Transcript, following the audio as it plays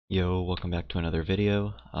Yo, welcome back to another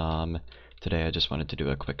video. Today I just wanted to do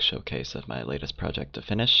a quick showcase of my latest project to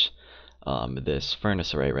finish. This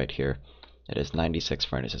furnace array right here. It is 96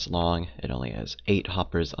 furnaces long. It only has 8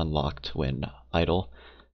 hoppers unlocked when idle,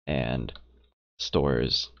 and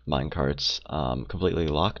stores minecarts completely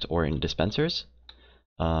locked or in dispensers.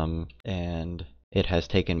 And it has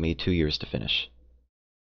taken me 2 years to finish.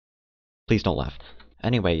 Please don't laugh.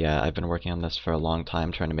 Anyway, yeah, I've been working on this for a long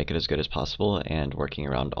time, trying to make it as good as possible, and working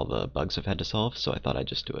around all the bugs I've had to solve, so I thought I'd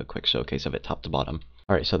just do a quick showcase of it top to bottom.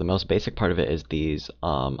 Alright, so the most basic part of it is these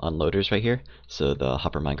unloaders right here. So the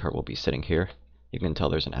hopper minecart will be sitting here. You can tell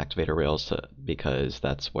there's an activator rail because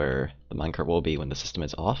that's where the minecart will be when the system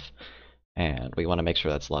is off. And we want to make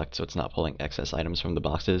sure that's locked so it's not pulling excess items from the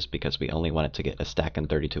boxes, because we only want it to get a stack and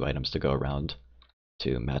 32 items to go around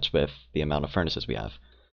to match with the amount of furnaces we have.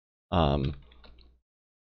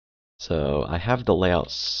 So I have the layout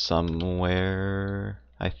somewhere,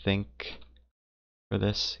 I think, for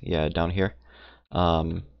this. Yeah, down here.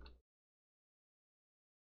 Or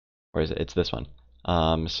is it? It's this one.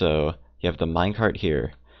 So you have the minecart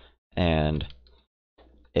here, and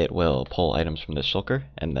it will pull items from the shulker,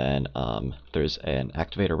 and then there's an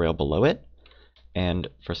activator rail below it. And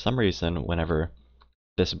for some reason, whenever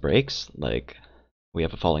this breaks, like we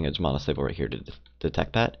have a falling edge monostable right here to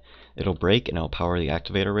detect that, it'll break and it'll power the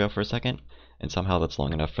activator rail for a second, and somehow that's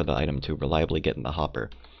long enough for the item to reliably get in the hopper.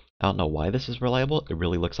 I don't know why this is reliable. It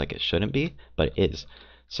really looks like it shouldn't be, but it is.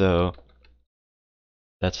 So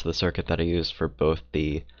that's the circuit that I use for both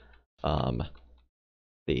the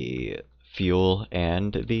fuel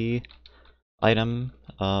and the item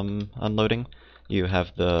unloading. You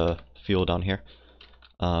have the fuel down here,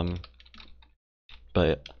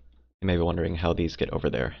 but you may be wondering how these get over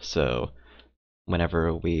there. So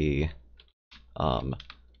whenever we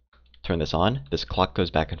turn this on, this clock goes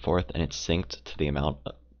back and forth, and it's synced to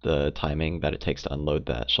the timing that it takes to unload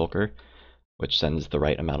that shulker, which sends the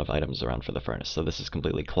right amount of items around for the furnace. So this is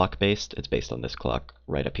completely clock based. It's based on this clock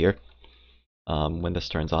right up here. When this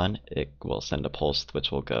turns on, it will send a pulse which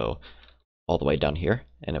will go all the way down here,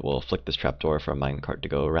 and it will flick this trapdoor for a minecart to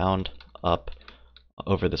go around, up,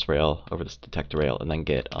 over this rail, over this detector rail, and then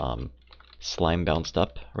get slime bounced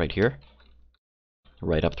up right here,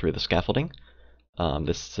 right up through the scaffolding.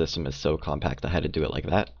 This system is so compact I had to do it like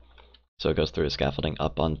that. So it goes through the scaffolding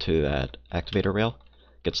up onto that activator rail,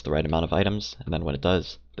 gets the right amount of items, and then when it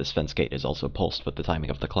does, this fence gate is also pulsed with the timing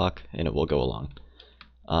of the clock, and it will go along.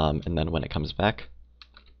 And then when it comes back,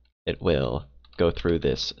 it will go through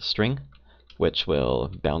this string, which will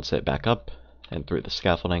bounce it back up and through the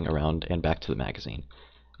scaffolding, around, and back to the magazine.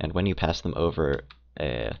 And when you pass them over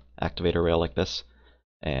a activator rail like this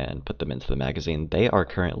and put them into the magazine, they are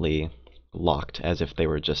currently locked as if they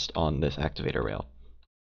were just on this activator rail.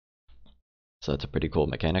 So that's a pretty cool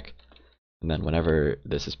mechanic. And then whenever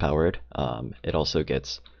this is powered, it also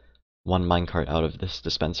gets one minecart out of this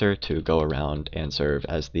dispenser to go around and serve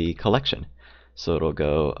as the collection. So it'll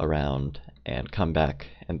go around and come back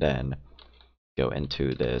and then go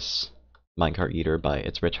into this minecart yeeter by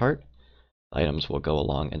its rich heart. Items will go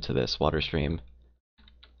along into this water stream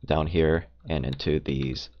down here and into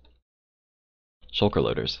these shulker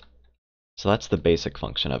loaders. So that's the basic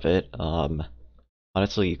function of it.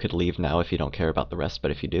 Honestly, you could leave now if you don't care about the rest,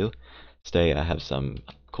 but if you do, stay. I have some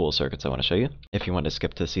cool circuits I want to show you. If you want to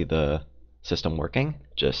skip to see the system working,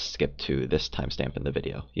 just skip to this timestamp in the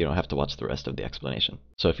video. You don't have to watch the rest of the explanation.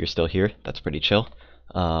 So if you're still here, that's pretty chill.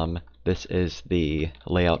 This is the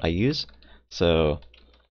layout I use. So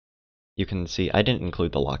you can see I didn't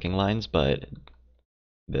include the locking lines, but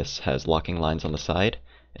this has locking lines on the side.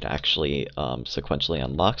 It actually sequentially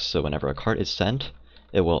unlocks, so whenever a cart is sent,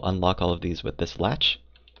 it will unlock all of these with this latch,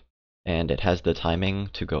 and it has the timing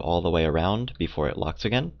to go all the way around before it locks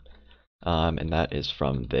again, and that is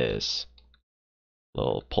from this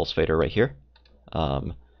little pulse fader right here,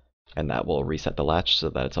 and that will reset the latch so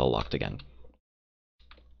that it's all locked again.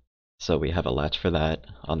 So we have a latch for that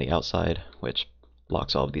on the outside, which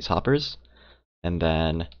locks all of these hoppers, and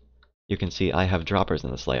then you can see I have droppers in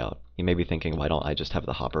this layout. You may be thinking, why don't I just have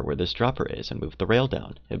the hopper where this dropper is and move the rail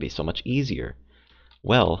down? It'd be so much easier.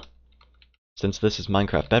 Well, since this is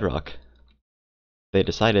Minecraft Bedrock, they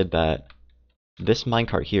decided that this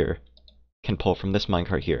minecart here can pull from this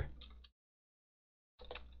minecart here,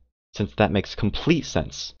 since that makes complete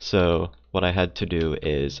sense. So what I had to do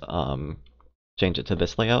is change it to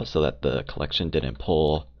this layout so that the collection didn't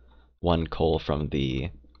pull one coal from the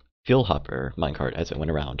fuel hopper minecart as it went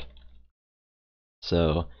around.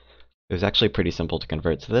 So it was actually pretty simple to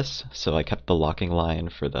convert to this, so I kept the locking line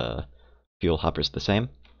for the fuel hoppers the same.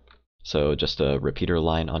 So just a repeater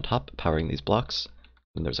line on top powering these blocks,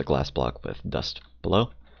 and there's a glass block with dust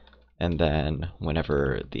below. And then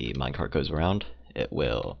whenever the minecart goes around, it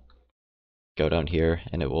will go down here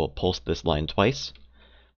and it will pulse this line twice.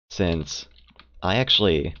 Since I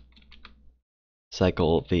actually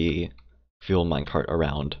cycle the fuel minecart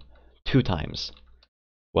around 2 times.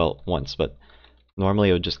 Well, once, but normally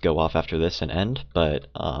it would just go off after this and end, but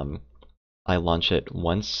I launch it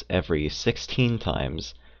once every 16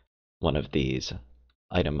 times one of these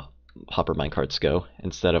item hopper minecarts go,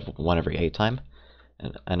 instead of one every 8 time.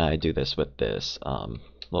 And I do this with this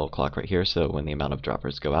little clock right here, so when the amount of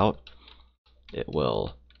droppers go out, it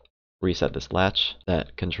will reset this latch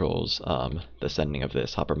that controls the sending of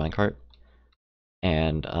this hopper minecart.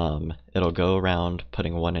 And it'll go around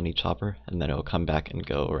putting one in each hopper, and then it'll come back and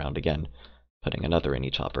go around again, putting another in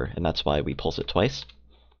each hopper, and that's why we pulse it twice.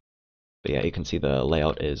 But yeah, you can see the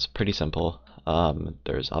layout is pretty simple.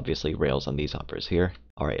 There's obviously rails on these hoppers here.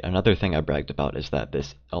 Alright, another thing I bragged about is that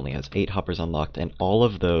this only has 8 hoppers unlocked, and all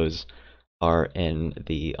of those are in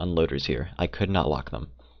the unloaders here. I could not lock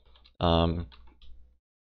them.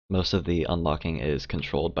 Most of the unlocking is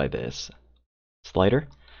controlled by this slider,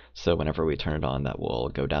 so whenever we turn it on, that will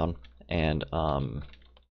go down. And all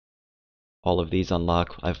of these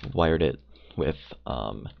unlock. I've wired it with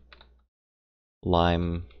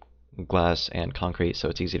lime, glass, and concrete, so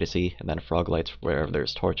it's easy to see, and then frog lights wherever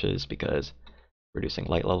there's torches, because reducing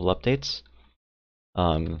light level updates.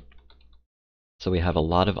 So we have a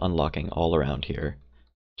lot of unlocking all around here,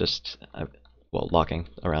 just, well, locking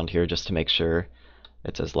around here just to make sure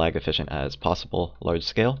it's as lag efficient as possible, large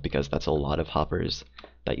scale, because that's a lot of hoppers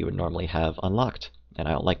that you would normally have unlocked, and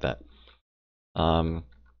I don't like that.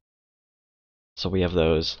 So we have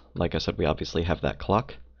those. Like I said, we obviously have that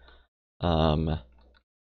clock. The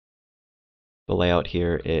layout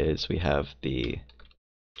here is we have the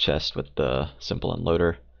chest with the simple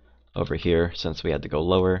unloader over here. Since we had to go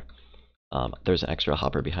lower, there's an extra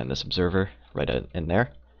hopper behind this observer right in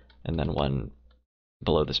there, and then one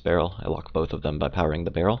below this barrel. I lock both of them by powering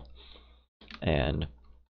the barrel. And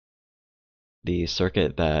the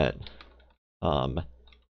circuit that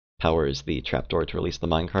powers the trapdoor to release the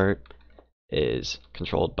minecart is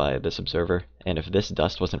controlled by this observer, and if this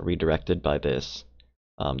dust wasn't redirected by this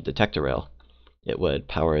detector rail, it would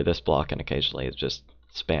power this block and occasionally just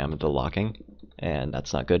spam the locking, and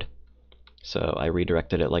that's not good. So I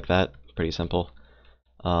redirected it like that, pretty simple.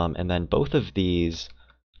 And then both of these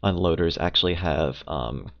unloaders actually have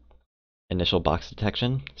initial box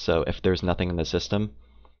detection, so if there's nothing in the system,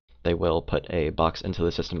 they will put a box into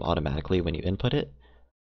the system automatically when you input it.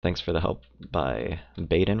 Thanks for the help by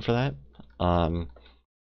Baden for that.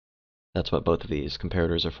 That's what both of these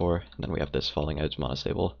comparators are for. And then we have this falling edge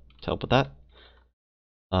monostable to help with that.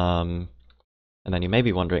 And then you may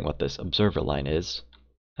be wondering what this observer line is.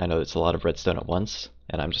 I know it's a lot of redstone at once,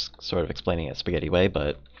 and I'm just sort of explaining it spaghetti way,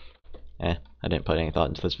 but I didn't put any thought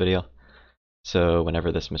into this video. So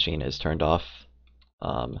whenever this machine is turned off,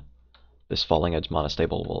 this falling edge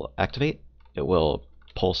monostable will activate. It will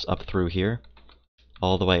pulse up through here,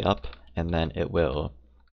 all the way up, and then it will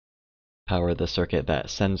power the circuit that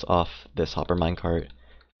sends off this hopper minecart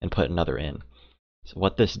and put another in. So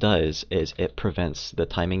what this does is it prevents the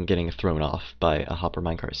timing getting thrown off by a hopper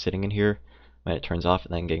minecart sitting in here when it turns off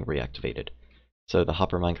and then getting reactivated. So the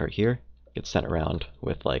hopper minecart here gets sent around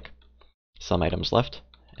with like some items left,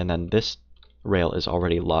 and then this rail is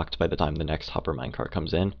already locked by the time the next hopper minecart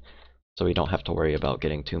comes in, so we don't have to worry about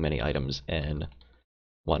getting too many items in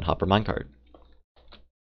one hopper minecart.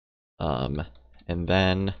 And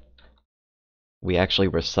then we actually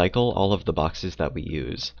recycle all of the boxes that we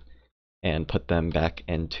use and put them back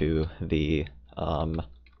into the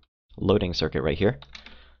loading circuit right here.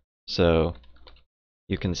 So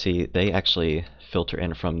you can see they actually filter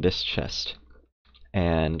in from this chest,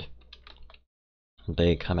 and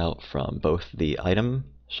they come out from both the item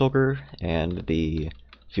shulker and the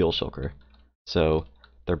fuel shulker. So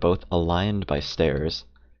they're both aligned by stairs,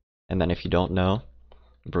 and then if you don't know,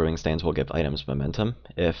 brewing stands will give items momentum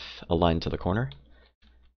if aligned to the corner.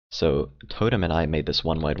 So Totem and I made this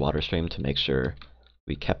 1 wide water stream to make sure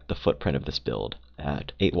we kept the footprint of this build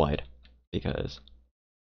at 8 wide, because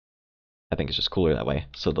I think it's just cooler that way.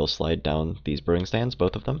 So they'll slide down these brewing stands,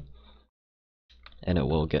 both of them, and it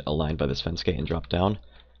will get aligned by this fence gate and drop down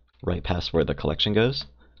right past where the collection goes,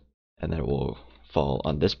 and then it will fall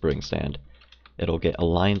on this brewing stand. It'll get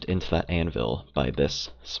aligned into that anvil by this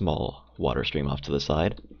small water stream off to the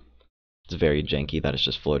side. It's very janky that it's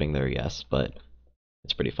just floating there, yes, but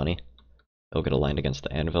it's pretty funny. It'll get aligned against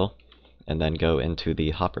the anvil and then go into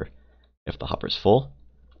the hopper. If the hopper's full,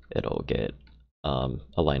 it'll get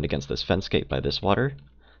aligned against this fence gate by this water,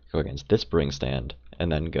 go against this brewing stand,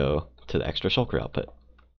 and then go to the extra shulker output.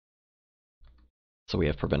 So we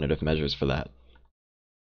have preventative measures for that.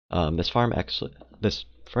 This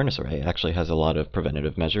furnace array actually has a lot of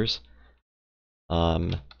preventative measures.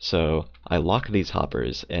 So I lock these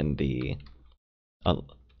hoppers in the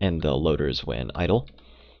loaders when idle,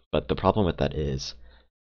 but the problem with that is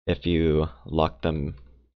if you lock them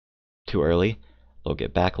too early, they'll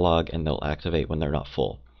get backlog and they'll activate when they're not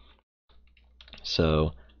full.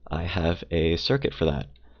 So I have a circuit for that.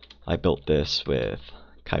 I built this with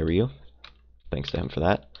Kairyu, thanks to him for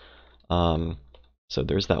that. So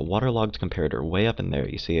there's that waterlogged comparator way up in there.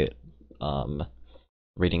 You see it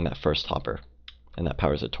reading that first hopper, and that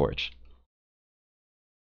powers a torch.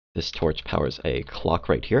 This torch powers a clock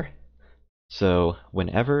right here. So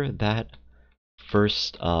whenever that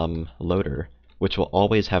first loader, which will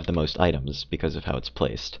always have the most items because of how it's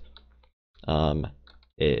placed,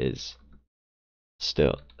 is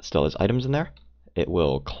still has items in there, it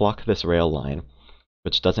will clock this rail line,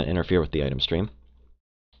 which doesn't interfere with the item stream.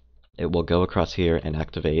 It will go across here and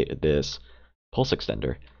activate this pulse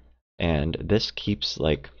extender, and this keeps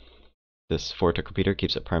this Fortic repeater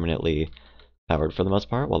keeps it permanently powered for the most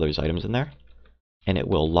part while there's items in there, and it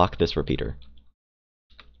will lock this repeater.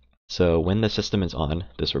 So when the system is on,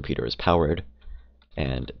 this repeater is powered,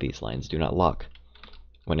 and these lines do not lock.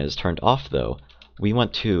 When it is turned off, though, we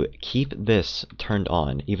want to keep this turned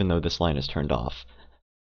on, even though this line is turned off,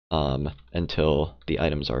 until the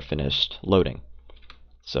items are finished loading.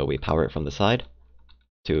 So we power it from the side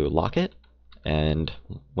to lock it, and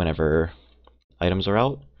whenever items are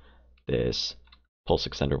out, this pulse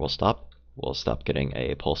extender will stop. We'll stop getting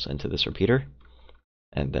a pulse into this repeater,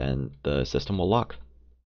 and then the system will lock.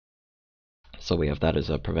 So we have that as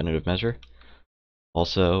a preventative measure.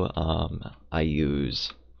 Also, I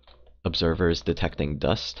use observers detecting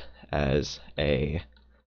dust as a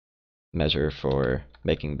measure for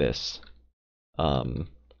making this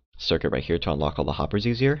circuit right here to unlock all the hoppers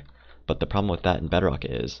easier. But the problem with that in Bedrock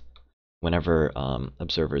is whenever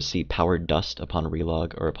observers see powered dust upon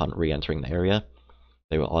relog or upon re-entering the area,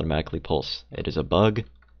 they will automatically pulse. It is a bug,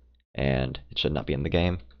 and it should not be in the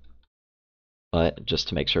game. But just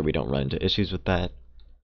to make sure we don't run into issues with that,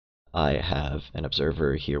 I have an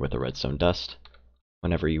observer here with a redstone dust.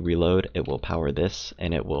 Whenever you reload, it will power this,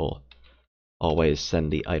 and it will always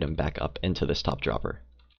send the item back up into this top dropper.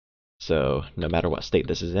 So no matter what state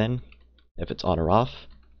this is in, if it's on or off,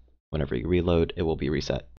 whenever you reload, it will be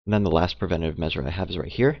reset. And then the last preventative measure I have is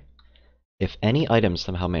right here. If any items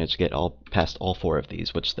somehow manage to get past all 4 of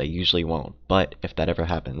these, which they usually won't, but if that ever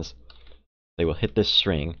happens, they will hit this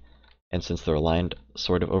string, and since they're aligned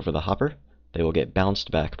sort of over the hopper, they will get bounced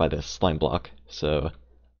back by this slime block, so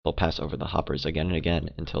they'll pass over the hoppers again and again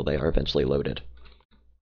until they are eventually loaded.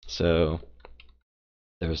 So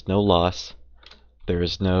there's no loss,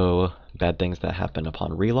 there's no bad things that happen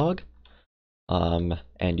upon relog,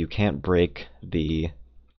 and you can't break the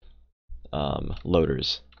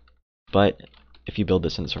loaders. But if you build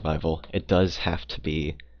this in survival, it does have to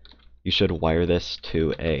be, you should wire this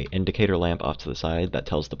to a indicator lamp off to the side that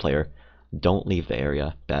tells the player, don't leave the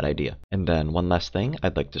area, bad idea. And then one last thing,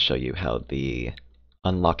 I'd like to show you how the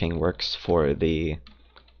unlocking works for the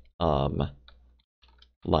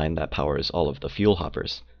line that powers all of the fuel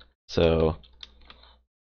hoppers. So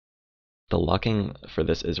the locking for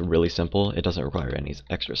this is really simple. It doesn't require any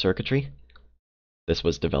extra circuitry. This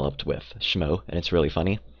was developed with schmoe, and it's really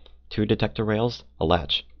funny. 2 detector rails, a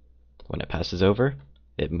latch. When it passes over,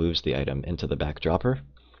 it moves the item into the back dropper,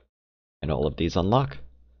 and all of these unlock.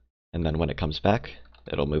 And then when it comes back,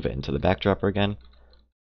 it'll move it into the back dropper again.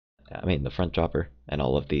 The front dropper, and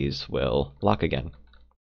all of these will lock again.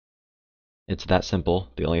 It's that simple.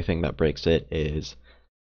 The only thing that breaks it is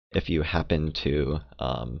if you happen to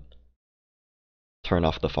turn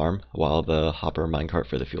off the farm while the hopper minecart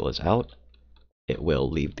for the fuel is out, it will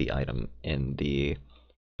leave the item in the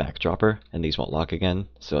back dropper, and these won't lock again,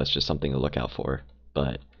 so it's just something to look out for,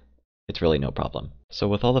 but it's really no problem. So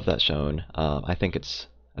with all of that shown, I think it's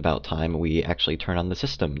about time we actually turn on the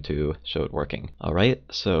system to show it working. Alright,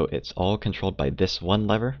 so it's all controlled by this one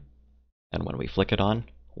lever, and when we flick it on,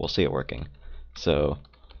 we'll see it working. So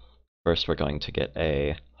first we're going to get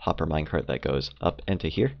a hopper minecart that goes up into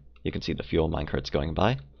here. You can see the fuel minecarts going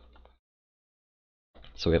by.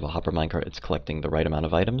 So we have a hopper minecart, it's collecting the right amount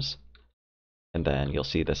of items, and then you'll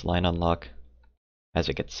see this line unlock as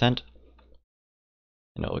it gets sent,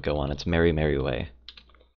 and it will go on its merry, merry way.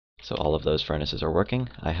 So all of those furnaces are working.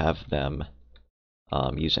 I have them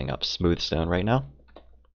using up smooth stone right now.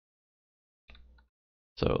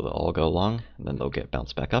 So they'll all go along, and then they'll get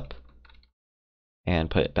bounced back up. and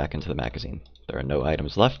put it back into the magazine. There are no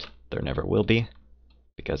items left. There never will be,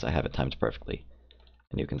 because I have it timed perfectly.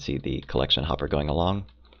 And you can see the collection hopper going along,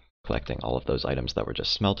 collecting all of those items that were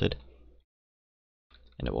just smelted.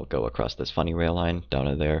 And it will go across this funny rail line down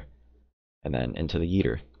to there, and then into the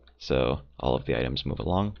yeeter. So all of the items move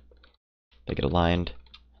along, they get aligned,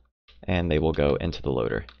 and they will go into the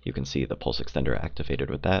loader. You can see the pulse extender activated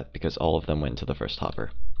with that because all of them went to the first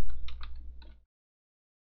hopper.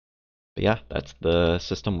 But yeah, that's the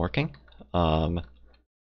system working.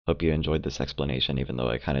 Hope you enjoyed this explanation, even though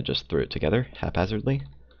I kind of just threw it together haphazardly.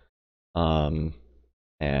 And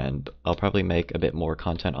I'll probably make a bit more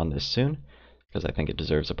content on this soon, because I think it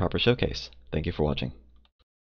deserves a proper showcase. Thank you for watching.